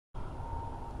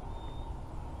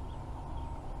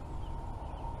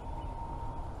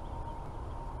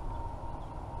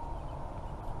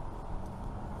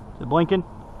The blinking?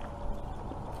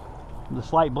 The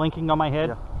slight blinking on my head?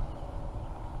 Yeah.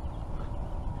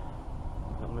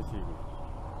 Let me see.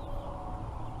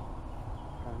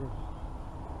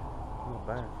 Not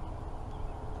bad.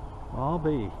 I'll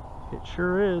be. It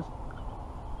sure is.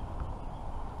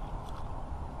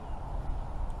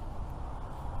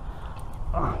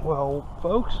 Well,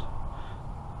 folks,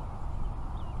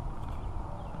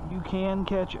 you can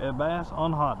catch a bass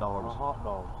on hot dogs. On a hot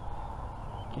dog.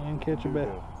 Can catch a bass.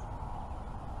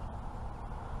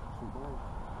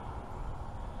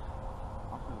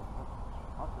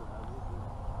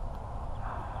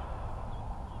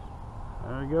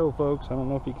 There you go, folks. I don't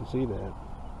know if you can see that.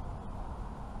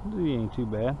 He ain't too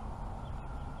bad.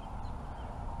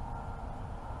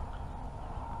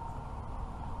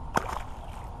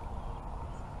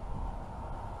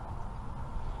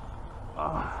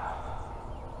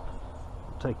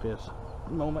 Take this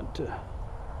moment to, I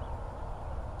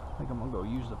think I'm gonna go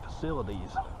use the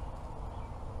facilities.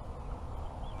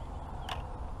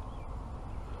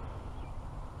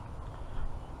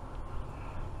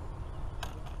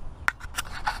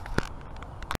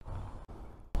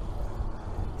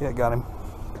 Yeah, got him.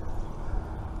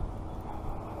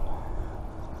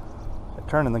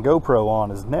 Turning the GoPro on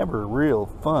is never real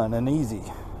fun and easy.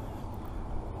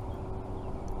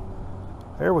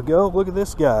 There we go. Look at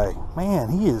this guy. Man,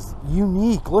 he is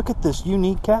unique. Look at this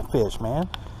unique catfish, man.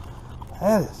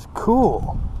 That is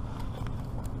cool.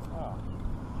 Wow.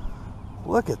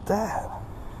 Look at that.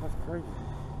 That's crazy.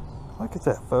 Look at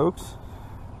that, folks.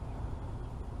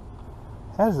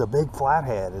 That is a big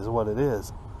flathead, is what it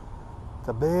is. It's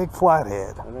a big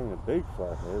flathead. That ain't a big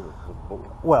flathead. It's a bull.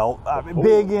 Well,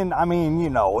 big in, I mean,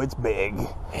 you know, it's big.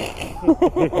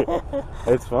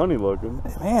 It's funny looking.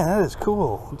 Man, that is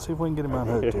cool. Let's see if we can get him on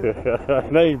hook, too.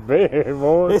 It ain't big,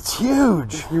 boy. It's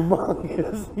huge. It's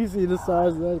humongous. You see the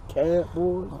size of that cat,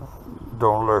 boy?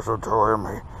 Don't listen to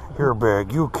him. You're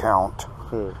big. You count.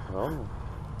 Oh.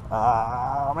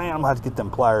 Man, I'm going to have to get them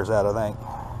pliers out, I think.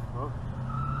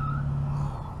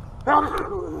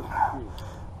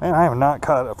 Man, I have not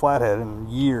caught a flathead in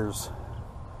years.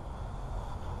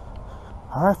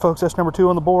 All right, folks, that's number 2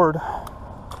 on the board.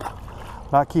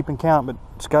 Not keeping count, but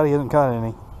Scotty hasn't caught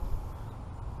any.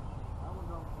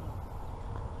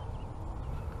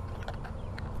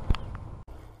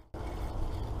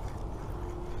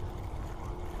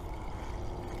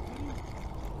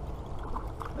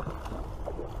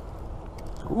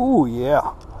 Ooh,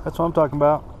 yeah. That's what I'm talking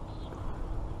about.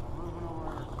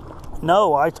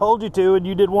 No, I told you to, and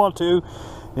you did want to. You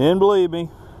didn't believe me.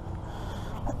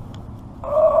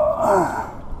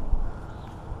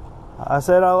 I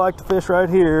said I like to fish right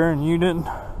here, and you didn't.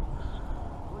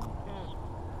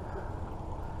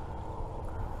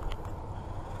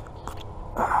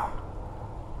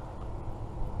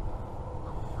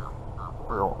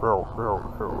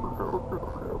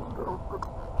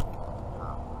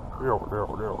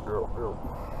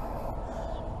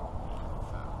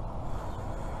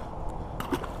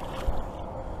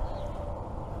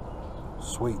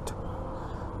 Sweet.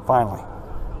 Finally.